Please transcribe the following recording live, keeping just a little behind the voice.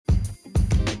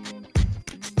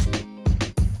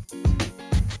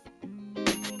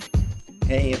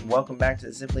Hey, and welcome back to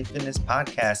the Simply Fitness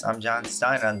Podcast. I'm John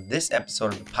Stein. On this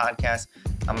episode of the podcast,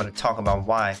 I'm going to talk about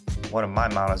why one of my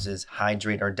mottos is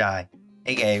hydrate or die.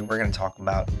 AKA, we're going to talk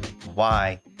about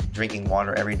why drinking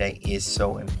water every day is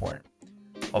so important.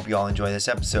 Hope you all enjoy this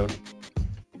episode.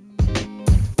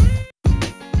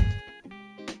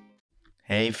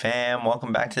 Hey fam,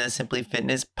 welcome back to the Simply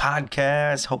Fitness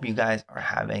Podcast. Hope you guys are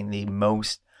having the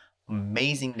most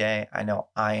amazing day. I know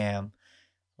I am.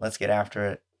 Let's get after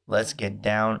it. Let's get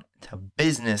down to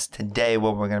business today.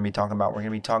 What we're going to be talking about, we're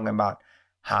going to be talking about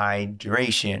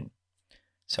hydration.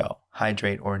 So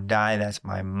hydrate or die, that's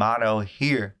my motto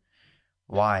here.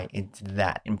 Why it's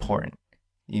that important.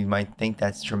 You might think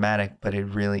that's dramatic, but it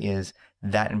really is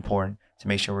that important to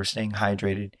make sure we're staying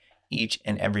hydrated each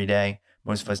and every day.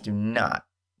 Most of us do not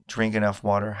drink enough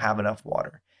water, have enough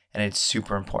water, and it's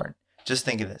super important. Just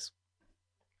think of this.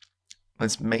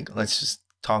 Let's just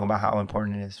talk about how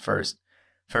important it is first.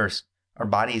 First, our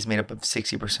body is made up of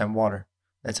 60% water.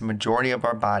 That's a majority of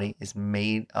our body is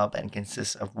made up and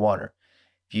consists of water.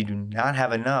 If you do not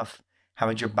have enough, how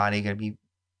is your body going to be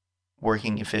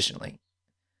working efficiently?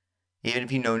 Even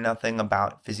if you know nothing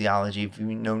about physiology, if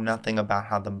you know nothing about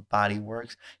how the body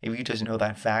works, if you just know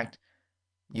that fact,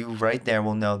 you right there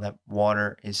will know that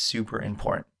water is super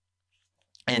important.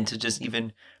 And to just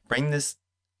even bring this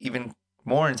even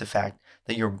more into fact,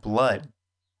 that your blood,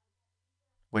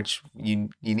 which you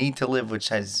need to live, which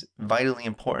is vitally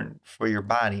important for your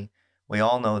body, we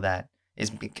all know that,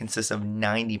 consists of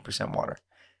 90% water.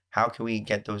 How can we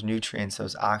get those nutrients,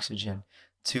 those oxygen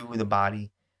to the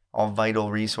body, all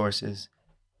vital resources,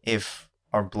 if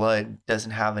our blood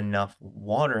doesn't have enough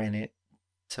water in it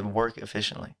to work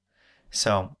efficiently?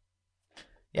 So,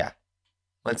 yeah,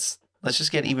 let's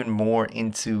just get even more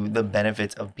into the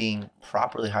benefits of being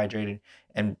properly hydrated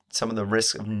and some of the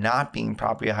risks of not being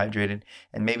properly hydrated.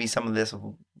 And maybe some of this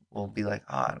will be like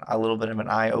a little bit of an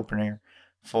eye opener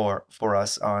for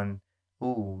us on,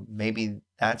 maybe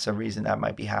that's a reason that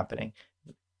might be happening.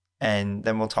 And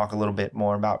then we'll talk a little bit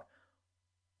more about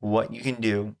what you can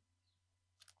do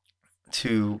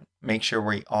to make sure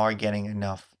we are getting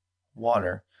enough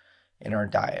water in our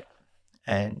diet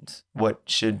and what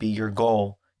should be your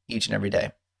goal each and every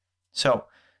day. So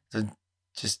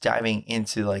just diving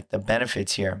into like the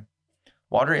benefits here,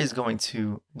 water is going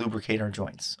to lubricate our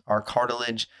joints. Our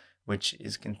cartilage, which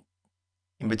is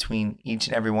in between each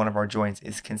and every one of our joints,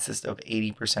 consists of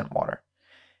 80% water.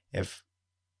 If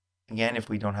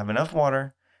we don't have enough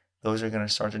water, those are going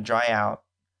to start to dry out,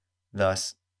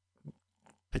 thus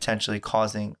potentially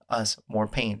causing us more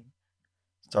pain,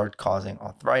 start causing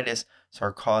arthritis,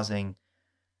 start causing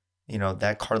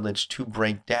that cartilage to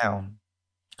break down,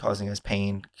 causing us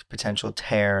pain, potential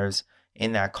tears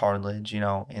in that cartilage,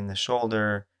 in the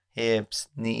shoulder, hips,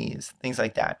 knees, things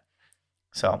like that.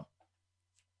 So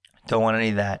don't want any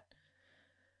of that.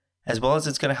 As well as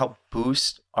it's going to help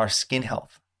boost our skin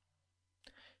health.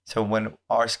 So when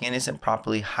our skin isn't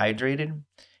properly hydrated,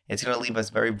 it's going to leave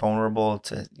us very vulnerable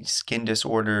to skin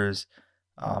disorders.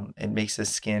 It makes the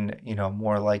skin,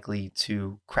 more likely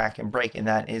to crack and break. And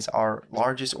that is our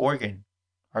largest organ.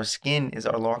 Our skin is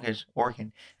our largest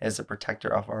organ as a protector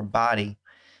of our body.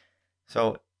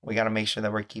 So we got to make sure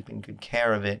that we're keeping good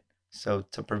care of it. So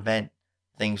to prevent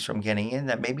things from getting in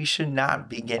that maybe should not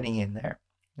be getting in there.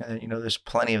 There's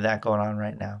plenty of that going on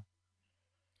right now.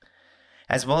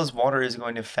 As well as water is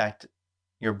going to affect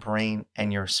your brain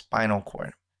and your spinal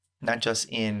cord. Not just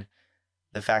in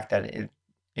the fact that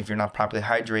if you're not properly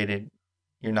hydrated,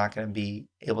 you're not going to be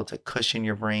able to cushion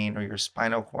your brain or your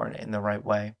spinal cord in the right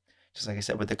way. Just like I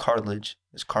said, with the cartilage,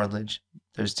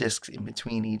 there's discs in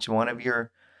between each one of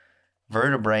your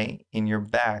vertebrae in your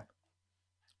back.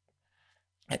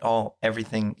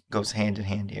 Everything goes hand in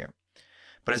hand here.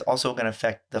 But it's also going to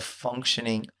affect the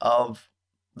functioning of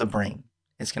the brain.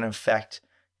 It's going to affect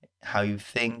how you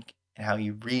think and how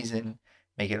you reason,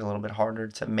 make it a little bit harder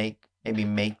to make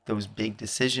those big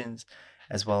decisions,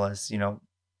 as well as,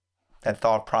 that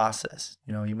thought process.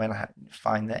 You might not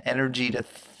find the energy to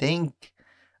think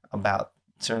about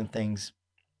certain things.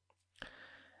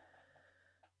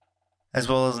 As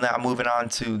well as now moving on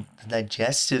to the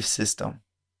digestive system.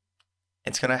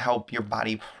 It's going to help your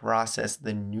body process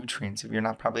the nutrients. If you're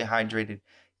not properly hydrated,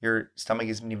 your stomach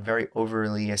is going to be very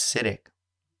overly acidic.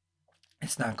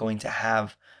 It's not going to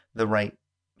have the right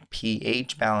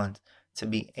pH balance to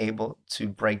be able to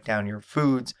break down your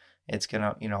foods. It's going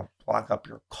to, block up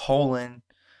your colon.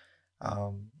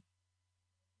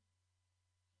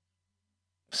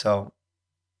 So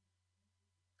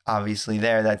obviously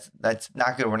that's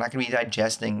not good. We're not going to be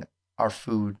digesting our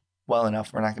food well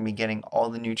enough. We're not going to be getting all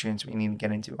the nutrients we need to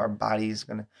get into. We're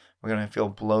going to feel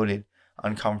bloated,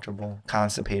 uncomfortable,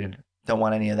 constipated. Don't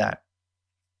want any of that.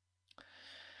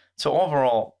 So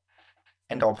overall,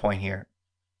 end all point here,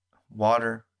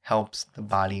 water helps the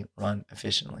body run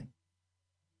efficiently.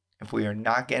 If we are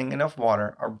not getting enough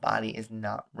water, our body is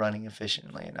not running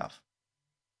efficiently enough.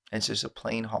 It's just a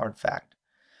plain hard fact.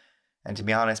 And to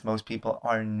be honest, most people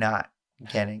are not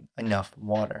getting enough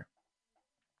water.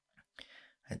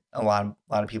 A lot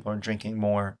of people are drinking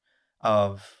more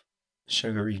of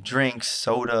sugary drinks,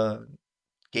 soda,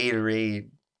 Gatorade,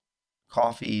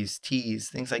 coffees, teas,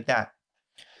 things like that,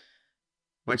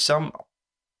 which some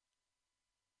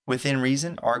within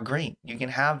reason are great. You can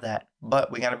have that,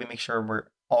 but we got to make sure we're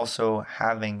also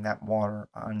having that water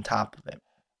on top of it.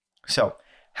 So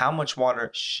how much water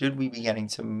should we be getting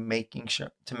to make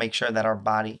sure that our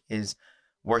body is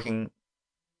working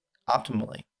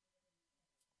optimally?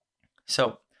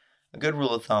 So a good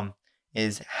rule of thumb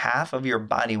is half of your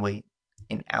body weight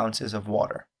in ounces of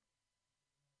water.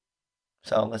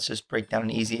 So let's just break down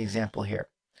an easy example here.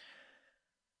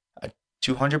 A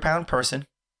 200-pound person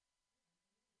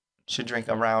should drink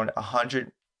around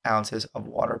 100 ounces of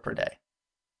water per day.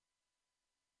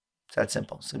 It's that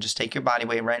simple. So just take your body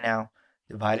weight right now,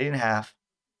 divide it in half,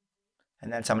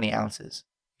 and that's how many ounces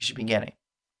you should be getting.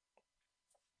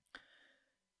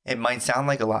 It might sound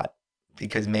like a lot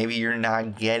because maybe you're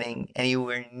not getting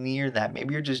anywhere near that.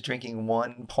 Maybe you're just drinking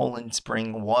one Poland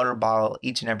Spring water bottle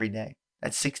each and every day.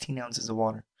 That's 16 ounces of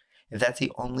water. If that's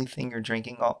the only thing you're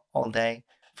drinking all day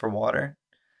for water,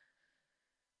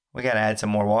 we got to add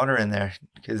some more water in there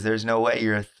because there's no way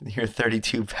you're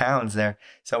 32 pounds there.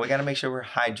 So we got to make sure we're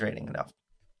hydrating enough.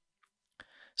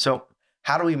 So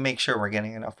how do we make sure we're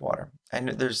getting enough water? And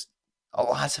there's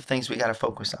lots of things we got to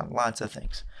focus on, lots of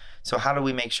things. So how do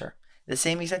we make sure? The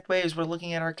same exact way as we're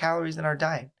looking at our calories in our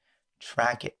diet.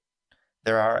 Track it.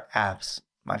 There are apps,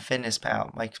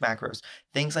 MyFitnessPal, Mike's Macros,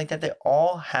 things like that. They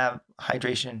all have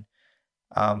hydration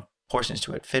portions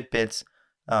to it. Fitbits,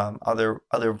 other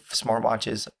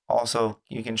smartwatches. Also,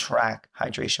 you can track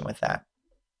hydration with that.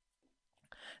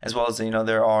 As well as,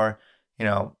 there are,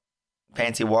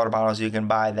 fancy water bottles you can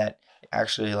buy that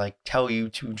actually tell you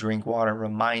to drink water,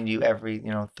 remind you every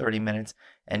 30 minutes,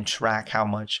 and track how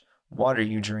much water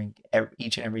you drink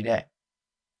each and every day.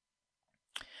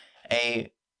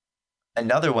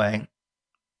 Another way,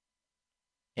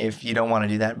 if you don't want to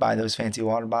do that, buy those fancy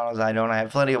water bottles. I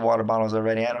have plenty of water bottles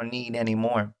already. I don't need any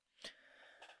more.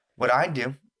 What I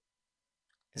do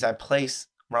is I place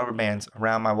rubber bands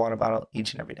around my water bottle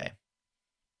each and every day.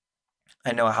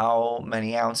 I know how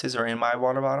many ounces are in my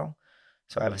water bottle.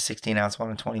 So I have a 16-ounce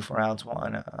one, a 24-ounce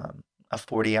one, a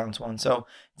 40-ounce one. So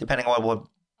depending on what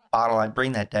bottle I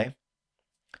bring that day,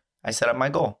 I set up my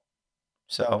goal.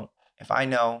 So if I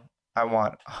know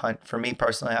for me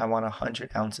personally, I want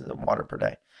 100 ounces of water per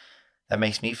day. That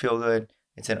makes me feel good.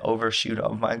 It's an overshoot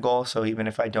of my goal. So even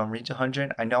if I don't reach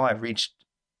 100, I know I've reached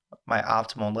my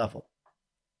optimal level.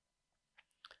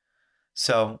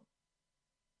 So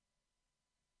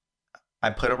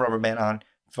I put a rubber band on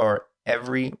for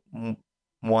every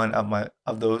one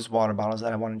of those water bottles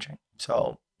that I want to drink.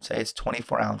 So say it's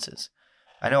 24 ounces.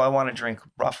 I know I want to drink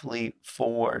roughly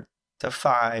 4 to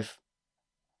 5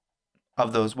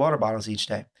 of those water bottles each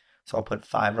day. So I'll put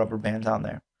 5 rubber bands on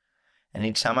there. And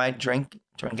each time I drink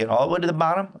it all the way to the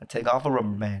bottom, I take off a rubber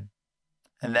band.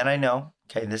 And then I know,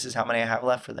 okay, this is how many I have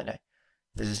left for the day.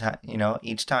 This is how,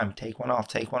 each time, take one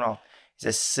off. It's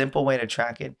a simple way to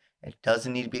track it. It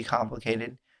doesn't need to be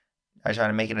complicated. I try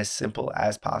to make it as simple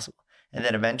as possible. And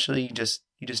then eventually you just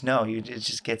know, it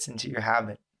just gets into your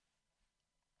habit.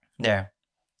 There.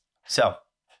 So,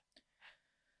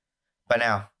 by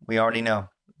now, we already know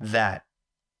that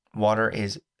water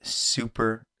is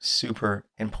super, super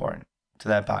important to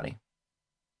that body.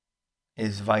 It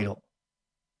is vital.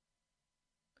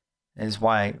 It is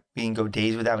why we can go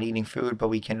days without eating food, but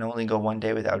we can only go one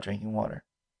day without drinking water.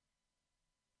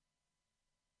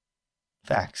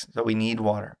 Facts. So we need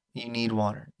water. You need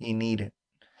water. You need it.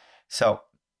 So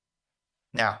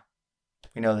now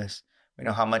we know this. We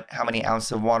know how many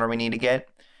ounces of water we need to get.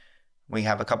 We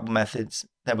have a couple methods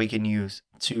that we can use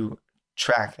to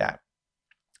track that.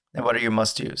 And what are your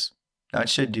must-dos? Not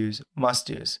should-dos,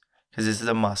 must-dos, because this is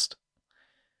a must.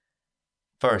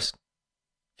 First,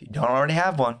 if you don't already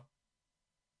have one,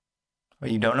 or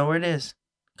you don't know where it is,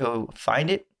 go find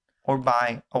it or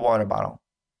buy a water bottle.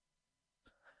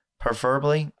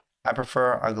 Preferably, I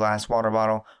prefer a glass water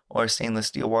bottle or a stainless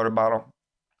steel water bottle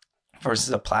versus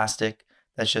a plastic.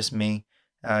 That's just me.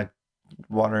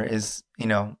 Water is,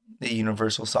 the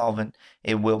universal solvent.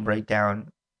 It will break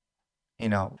down,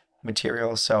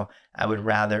 materials. So I would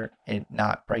rather it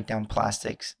not break down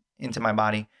plastics into my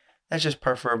body That's just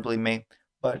preferably me,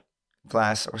 but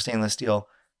glass or stainless steel,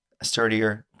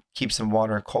 sturdier, keeps some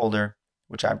water colder,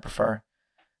 which I prefer.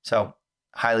 So,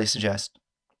 highly suggest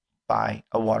buy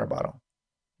a water bottle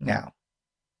now.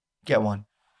 Get one,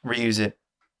 reuse it,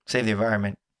 save the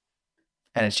environment,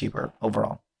 and it's cheaper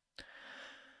overall.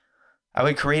 I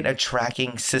would create a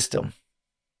tracking system.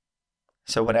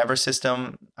 So whatever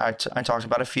system, I talked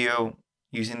about a few,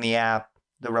 using the app,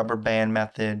 the rubber band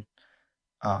method,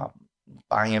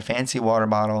 buying a fancy water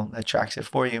bottle that tracks it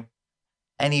for you.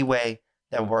 Any way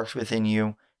that works within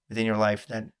you, within your life,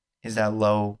 that is that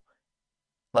low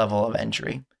level of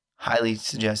entry. Highly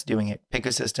suggest doing it. Pick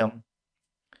a system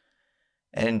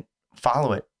and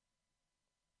follow it.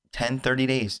 10, 30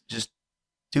 days. Just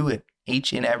do it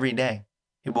each and every day.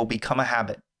 It will become a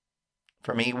habit.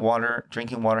 For me,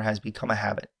 drinking water has become a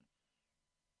habit.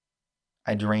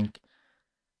 I drink,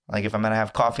 like if I'm going to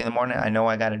have coffee in the morning, I know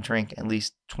I got to drink at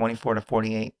least 24 to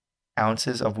 48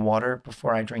 ounces of water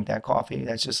before I drink that coffee.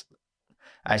 That's just,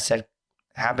 I set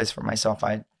habits for myself.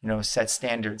 I, set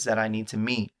standards that I need to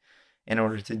meet in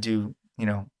order to do,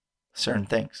 certain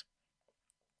things.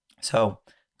 So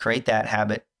create that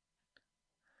habit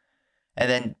and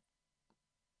then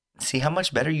see how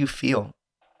much better you feel.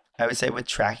 I would say with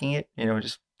tracking it,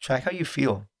 just track how you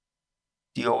feel.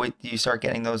 Do you start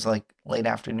getting those like late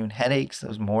afternoon headaches,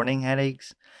 those morning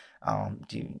headaches?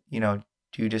 Do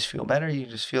you just feel better? You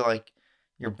just feel like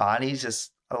your body's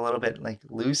just a little bit like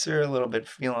looser,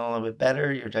 feeling a little bit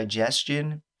better. Your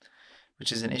digestion,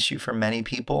 which is an issue for many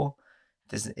people,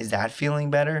 is that feeling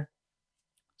better?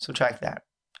 So track that.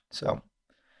 So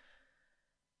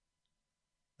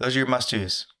those are your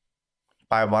must-dos.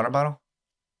 Buy a water bottle,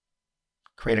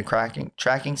 create a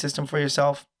tracking system for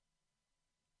yourself,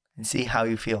 and see how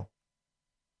you feel.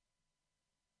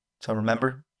 So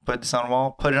remember, put this on a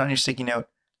wall, put it on your sticky note,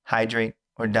 hydrate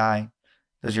or die.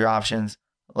 Those are your options.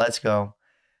 Let's go.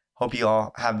 Hope you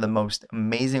all have the most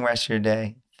amazing rest of your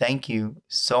day. Thank you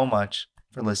so much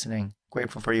for listening.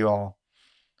 Grateful for you all.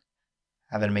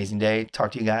 Have an amazing day.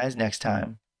 Talk to you guys next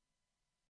time.